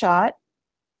screenshot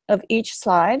of each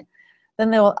slide.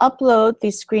 Then they will upload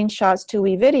these screenshots to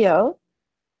WeVideo,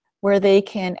 where they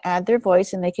can add their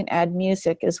voice and they can add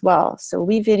music as well. So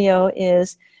WeVideo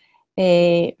is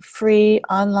a free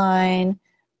online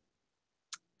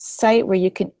site where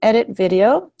you can edit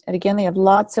video. And again, they have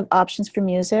lots of options for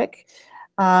music.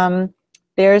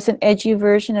 There's an edu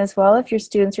version as well. If your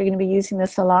students are going to be using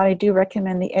this a lot, I do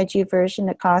recommend the edu version.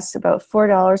 It costs about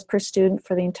 $4 per student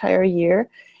for the entire year,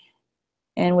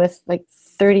 and with like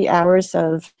 30 hours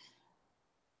of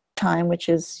time, which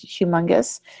is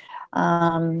humongous.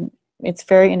 It's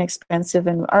very inexpensive,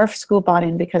 and our school bought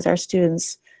in because our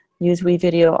students use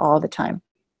WeVideo all the time.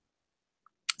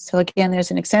 So again,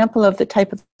 there's an example of the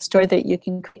type of story that you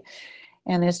can create,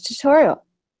 and there's a tutorial.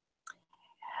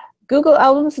 Google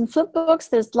Albums and Flipbooks,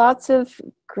 there's lots of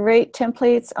great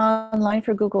templates online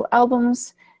for Google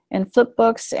Albums and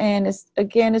Flipbooks, and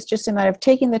it's just a matter of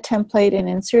taking the template and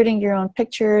inserting your own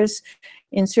pictures,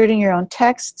 inserting your own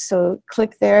text. So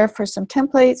click there for some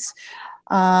templates.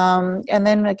 And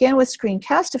then again with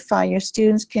Screencastify, your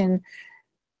students can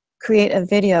create a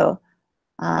video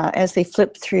as they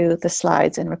flip through the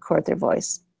slides and record their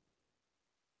voice.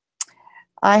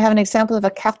 I have an example of a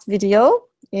carte video.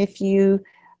 If you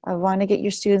want to get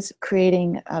your students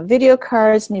creating video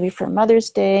cards, maybe for Mother's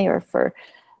Day or for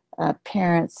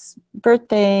parents'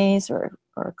 birthdays or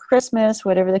Christmas,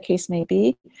 whatever the case may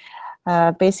be.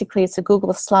 Basically, it's a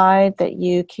Google slide that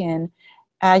you can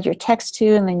add your text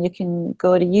to, and then you can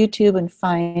go to YouTube and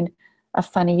find a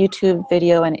funny YouTube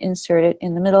video and insert it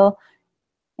in the middle,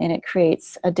 and it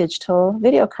creates a digital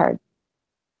video card.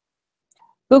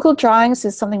 Google Drawings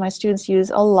is something my students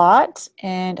use a lot,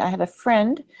 and I have a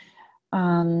friend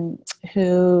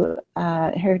who,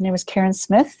 her name is Karen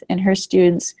Smith, and her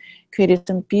students created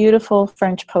some beautiful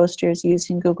French posters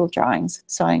using Google Drawings.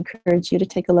 So I encourage you to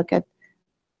take a look at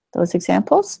those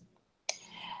examples.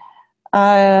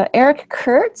 Eric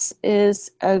Kurtz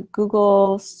is a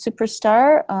Google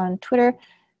superstar on Twitter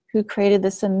who created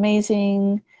this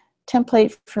amazing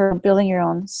template for building your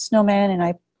own snowman, and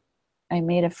I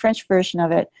made a French version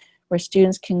of it where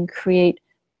students can create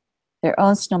their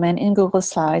own snowman in Google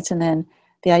Slides, and then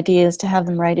the idea is to have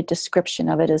them write a description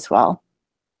of it as well.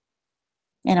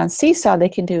 And on Seesaw, they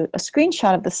can do a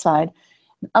screenshot of the slide,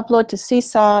 and upload to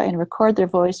Seesaw, and record their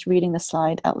voice reading the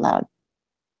slide out loud.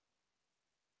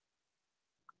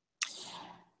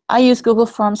 I use Google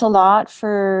Forms a lot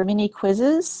for mini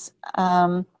quizzes.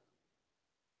 The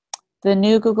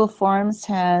new Google Forms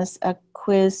has a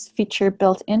quiz feature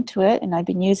built into it, and I've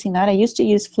been using that. I used to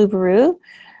use Flubaroo,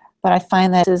 but I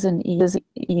find that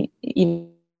you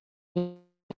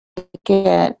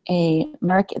get a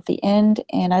mark at the end,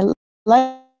 and I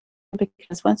like it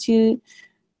because once you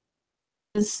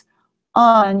is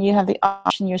on, you have the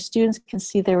option, your students can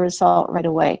see their result right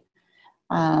away.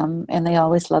 And they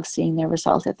always love seeing their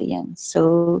result at the end.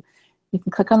 So you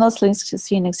can click on those links to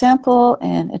see an example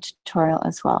and a tutorial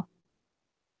as well.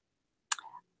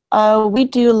 We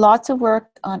do lots of work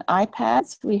on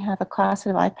iPads. We have a class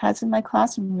of iPads in my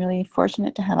class. I'm really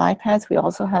fortunate to have iPads. We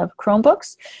also have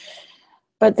Chromebooks.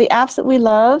 But the apps that we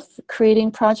love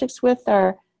creating projects with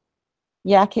are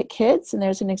Yakit Kids, and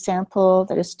there's an example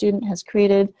that a student has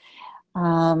created,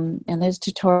 and there's a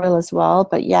tutorial as well.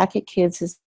 But Yakit Kids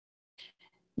is,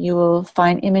 you will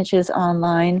find images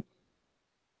online,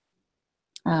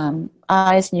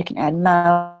 eyes, and you can add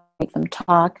mouth, make them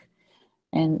talk,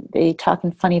 and they talk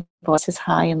in funny voices,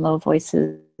 high and low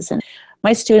voices. And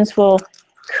my students will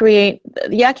create,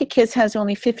 the Yakit Kids has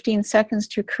only 15 seconds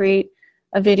to create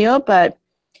a video, but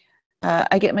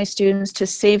I get my students to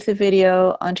save the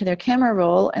video onto their camera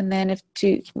roll, and then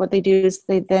what they do is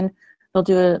they'll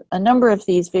do a number of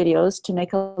these videos to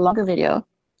make a longer video.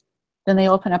 Then they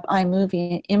open up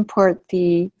iMovie and import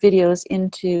the videos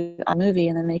into iMovie,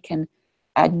 and then they can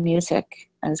add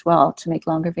music as well to make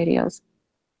longer videos.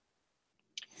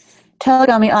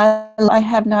 Telegami, I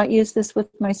have not used this with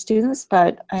my students,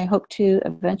 but I hope to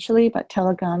eventually. But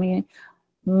Telegami,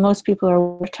 most people are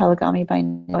aware of Telegami by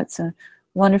now. It's a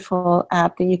wonderful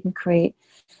app that you can create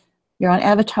your own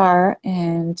avatar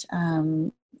and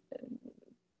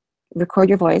record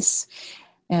your voice.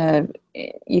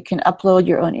 You can upload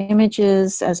your own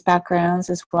images as backgrounds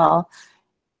as well.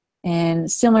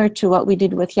 And similar to what we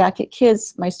did with Yakit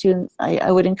Kids, my students,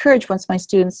 I would encourage, once my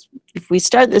students, if we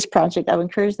start this project, I would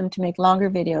encourage them to make longer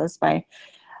videos by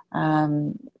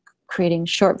creating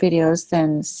short videos,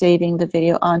 then saving the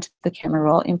video onto the camera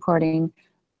roll, importing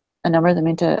a number of them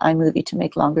into iMovie to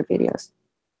make longer videos.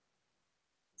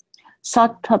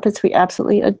 Sock puppets we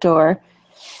absolutely adore.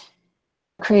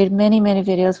 Create many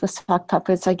videos with sock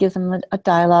puppets. I give them a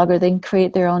dialogue, or they can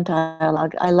create their own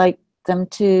dialogue. I like I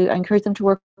encourage them to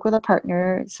work with a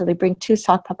partner. So they bring 2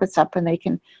 sock puppets up and they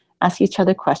can ask each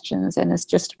other questions, and it's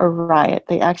just a riot.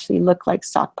 They actually look like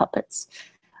sock puppets.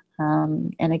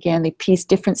 And again, they piece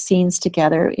different scenes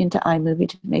together into iMovie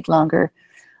to make longer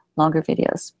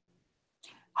videos.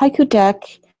 Haiku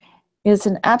Deck is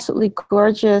an absolutely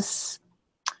gorgeous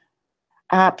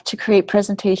app to create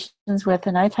presentations with,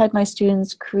 and I've had my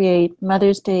students create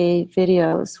Mother's Day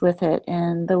videos with it,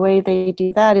 and the way they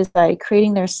do that is by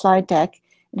creating their slide deck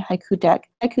in Haiku Deck.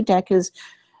 Haiku Deck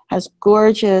has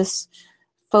gorgeous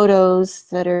photos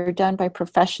that are done by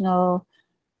professional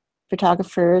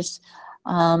photographers,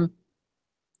 but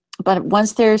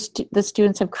once the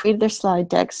students have created their slide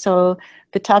deck, so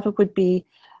the topic would be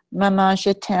Maman,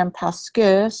 je t'aime parce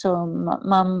que, so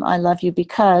Mom, I love you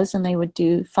because, and they would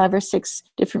do 5 or 6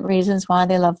 different reasons why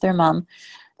they love their mom.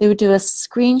 They would do a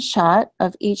screenshot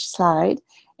of each slide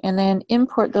and then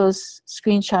import those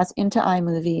screenshots into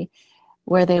iMovie,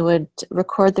 where they would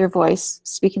record their voice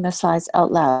speaking the slides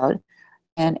out loud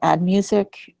and add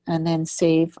music and then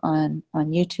save on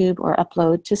YouTube or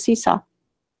upload to Seesaw.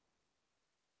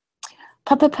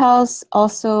 Puppet Pals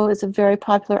also is a very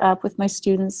popular app with my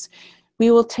students. We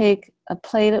will take a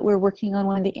play that we're working on,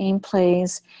 one of the AIM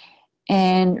plays,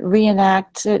 and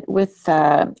reenact it with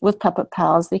Puppet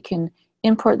Pals. They can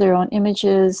import their own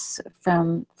images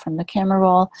from the camera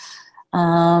roll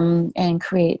and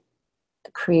create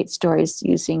stories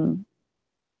using,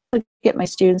 get my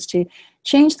students to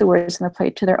change the words in the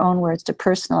play to their own words to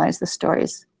personalize the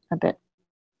stories a bit.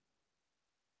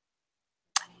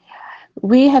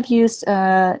 We have used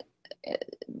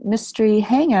Mystery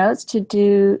Hangouts to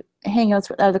do Hangouts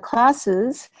with other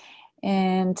classes,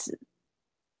 and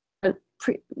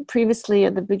previously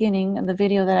at the beginning of the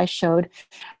video that I showed,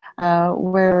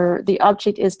 where the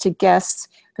object is to guess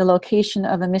the location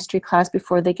of a mystery class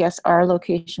before they guess our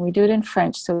location. We do it in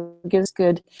French, so it gives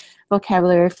good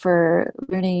vocabulary for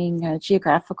learning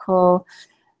geographical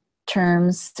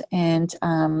terms, and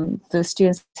the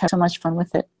students have so much fun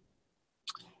with it.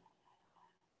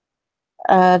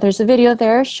 There's a video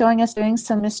there showing us doing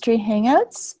some mystery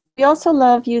hangouts. We also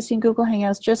love using Google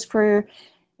Hangouts just for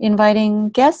inviting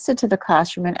guests into the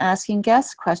classroom and asking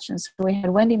guests questions. So we had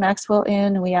Wendy Maxwell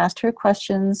in, and we asked her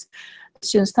questions. The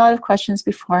students thought of questions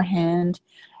beforehand.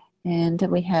 And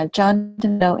we had John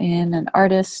DeMeadow in, an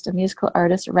artist, a musical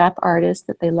artist, a rap artist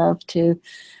that they love to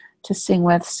sing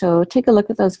with. So take a look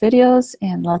at those videos,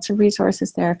 and lots of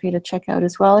resources there for you to check out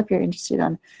as well if you're interested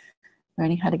in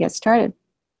learning how to get started.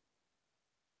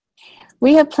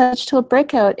 We have pledged to a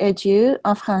breakout Edu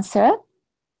en français,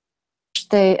 which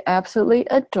they absolutely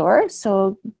adore.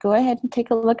 So go ahead and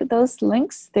take a look at those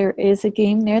links. There is a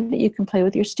game there that you can play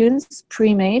with your students,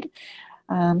 pre-made.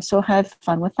 So have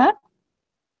fun with that.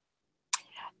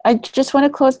 I just want to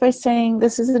close by saying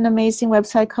this is an amazing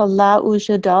website called La Où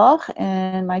Je Dors,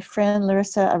 and my friend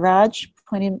Larissa Araj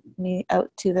pointed me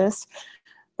out to this.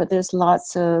 But there's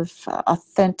lots of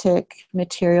authentic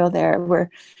material there where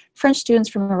French students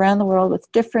from around the world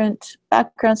with different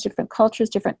backgrounds, different cultures,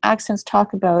 different accents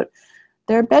talk about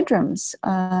their bedrooms.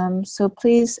 So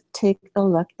please take a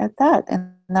look at that.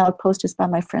 And that post is by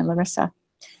my friend Larissa.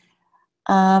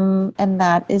 And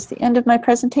that is the end of my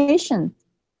presentation.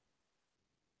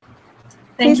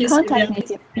 Please contact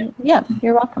me. Yeah,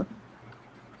 you're welcome.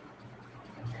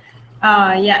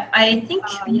 Yeah, I think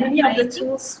many of the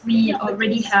tools we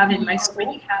already have in my school,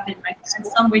 and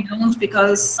some we don't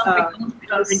because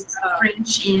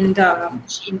French in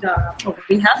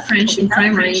we have French in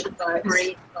primary,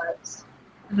 but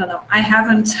I don't know. I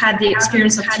haven't had the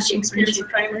experience of teaching French in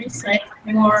primary, so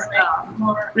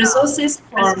more resources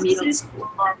for middle school.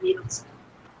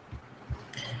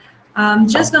 I'm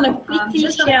just gonna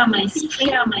quickly share my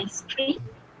screen.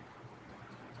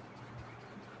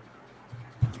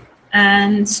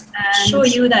 And show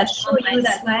you that on my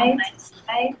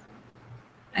slide.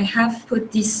 I have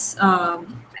put this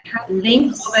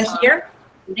link over here,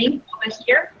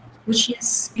 which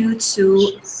is due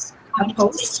to a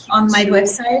post on my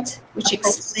website, which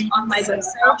explains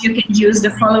how you can use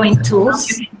the following tools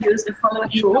in your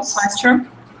classroom.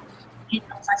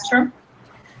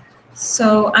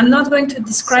 So I'm not going to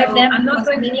describe them.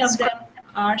 Many of them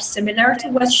are similar to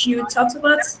what you talked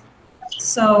about.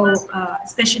 So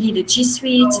especially the G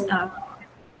Suite,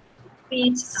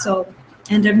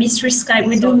 and the Mystery Skype.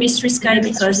 We do Mystery Skype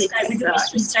because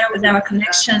it's easier with our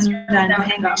connection than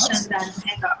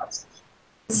Hangouts.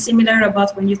 Similar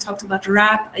about when you talked about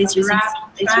rap, it's using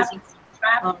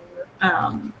rap.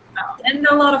 And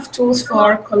a lot of tools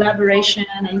for collaboration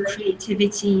and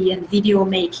creativity and video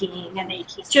making and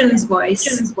students' voice.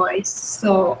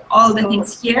 So all the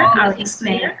things here are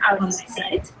explained on my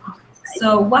site.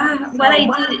 So what I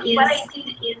did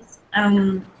is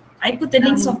I put the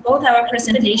links of both our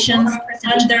presentations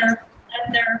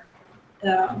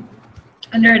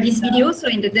under this video, so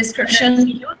in the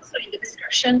description.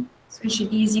 So it should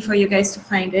be easy for you guys to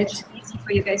find it.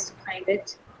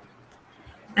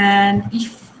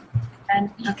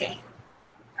 Okay.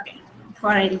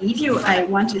 Before I leave you, I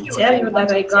want to tell you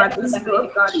that I got this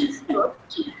book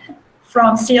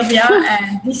from Sylvia,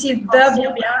 and this is the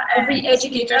book every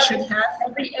educator should have.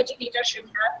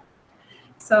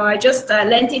 So I just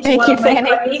lent it to one of my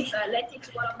colleagues,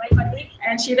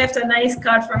 and she left a nice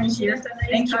card for me here.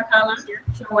 Thank you, Carla,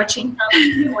 for watching.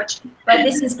 But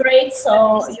this is great,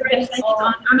 so you can find it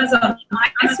on Amazon.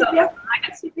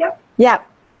 Yeah,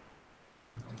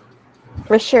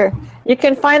 for sure. You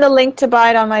can find the link to buy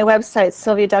it on my website,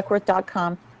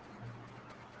 sylviaduckworth.com.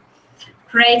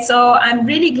 Great, so I'm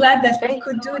really glad that we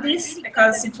could do this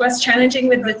because it was challenging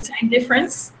with the time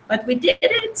difference, but we did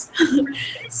it.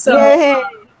 So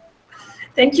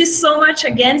thank you so much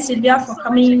again, Sylvia, for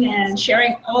coming and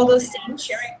sharing all those things.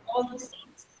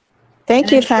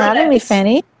 Thank you for having me,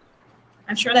 Fanny.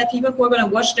 I'm sure that people who are going to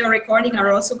watch the recording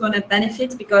are also going to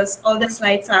benefit because all the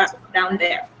slides are down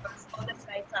there.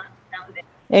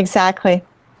 Exactly.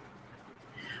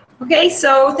 Okay,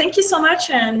 so thank you so much,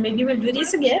 and maybe we'll do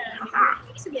this again.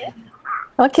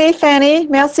 Okay, Fanny.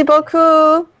 Merci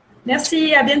beaucoup.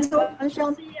 Merci, à bientôt.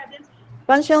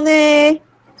 Bonne journée.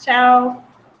 Ciao.